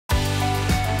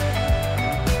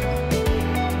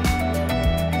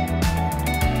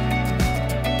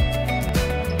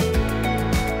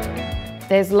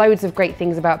There's loads of great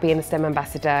things about being a STEM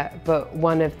ambassador, but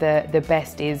one of the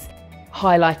best is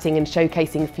highlighting and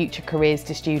showcasing future careers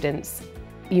to students.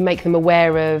 You make them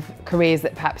aware of careers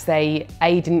that perhaps they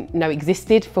didn't know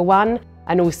existed, for one,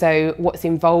 and also what's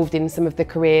involved in some of the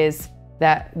careers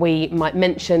that we might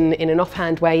mention in an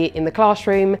offhand way in the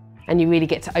classroom, and you really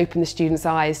get to open the students'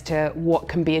 eyes to what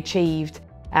can be achieved,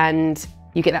 and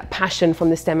you get that passion from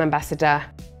the STEM ambassador.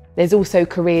 There's also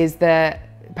careers that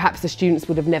perhaps the students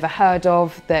would have never heard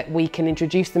of that we can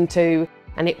introduce them to,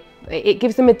 and it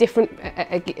gives them a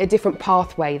different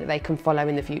pathway that they can follow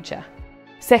in the future.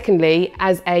 Secondly,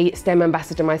 as a STEM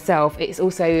ambassador myself, it's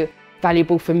also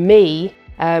valuable for me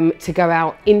to go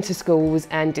out into schools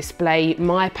and display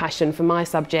my passion for my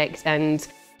subject and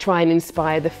try and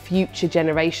inspire the future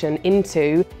generation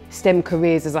into STEM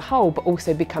careers as a whole, but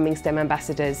also becoming STEM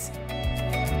ambassadors.